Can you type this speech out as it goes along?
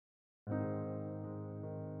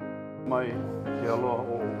Mai, ke aloha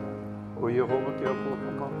o Yehova ke ako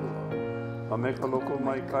ka Makua. A me ka loko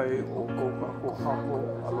mai kai o ko kako hako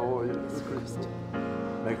aloha Yesu Christo.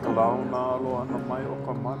 Me ka launa aloha na mai o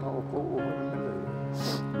ka mana o ko Honolulu.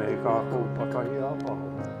 Me ka ako pakahi a paho.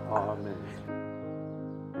 Amen.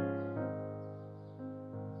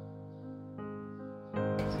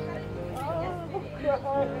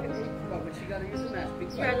 But she gotta use the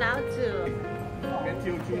mask. You're allowed to. Get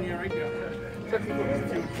Theo Jr. right there.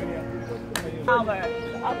 Power.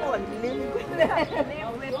 I'm going to live with that.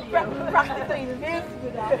 Practically live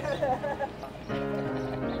with that.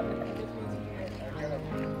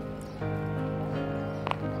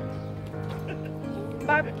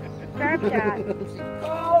 Grab that.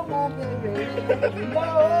 Oh, baby. No.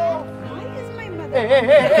 Why is my mother?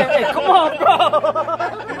 Hey, come on, bro.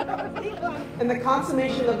 In the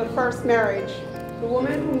consummation of the first marriage, the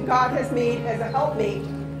woman whom God has made as a helpmate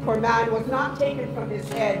for man was not taken from his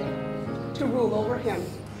head to rule over him,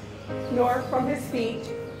 nor from his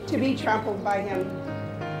feet to be trampled by him,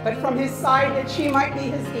 but from his side that she might be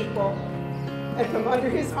his equal, and from under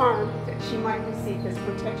his arm that she might receive his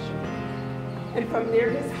protection, and from near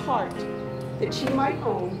his heart that she might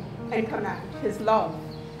own and command his love.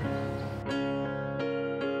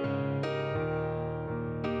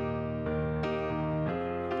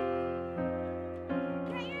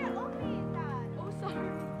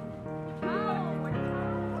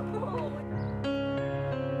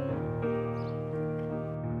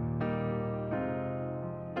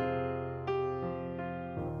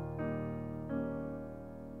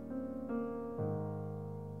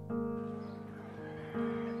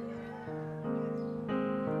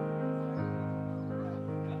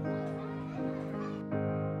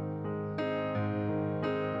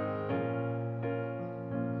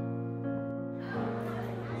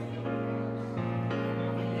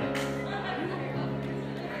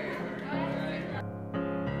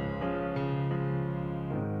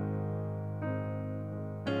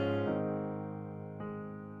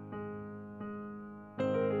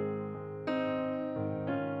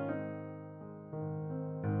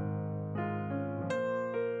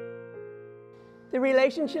 The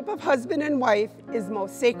relationship of husband and wife is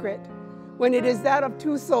most sacred when it is that of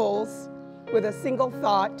two souls with a single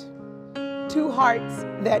thought, two hearts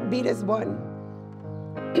that beat as one.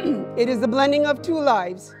 It is the blending of two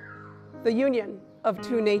lives, the union of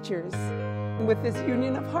two natures. And with this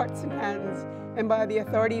union of hearts and hands, and by the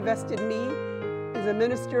authority vested in me as a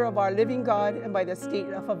minister of our living God and by the state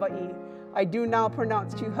of Hawai'i, I do now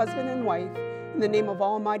pronounce you husband and wife in the name of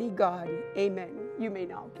Almighty God. Amen. You may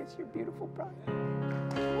now kiss your beautiful bride.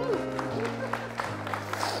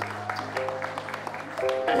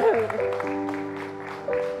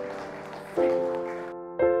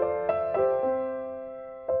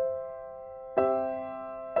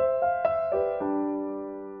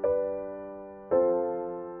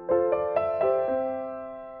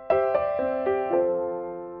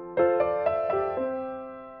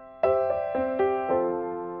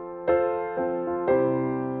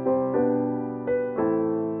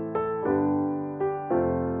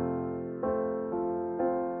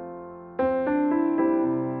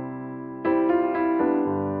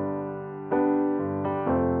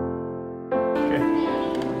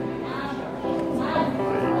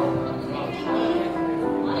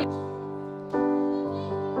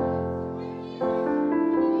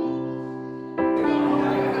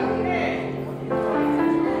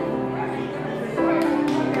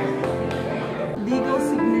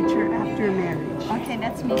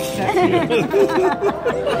 That's me.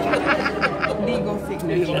 Legal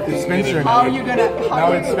signature. It's Spencer How now. are you gonna?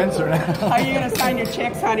 Now it's Spencer now. How are you gonna sign your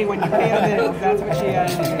checks, honey, when you pay a bill? That's what she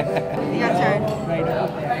has. Your turn. Right up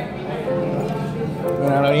there.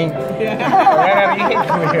 Run out of ink. Run out of ink.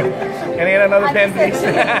 Can I get another pen, please? We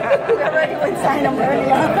already would sign them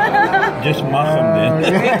earlier. Just muff them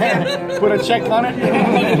then. Put a check on it.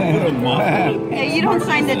 Put a muff. Hey, you don't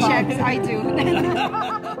sign the checks, I do.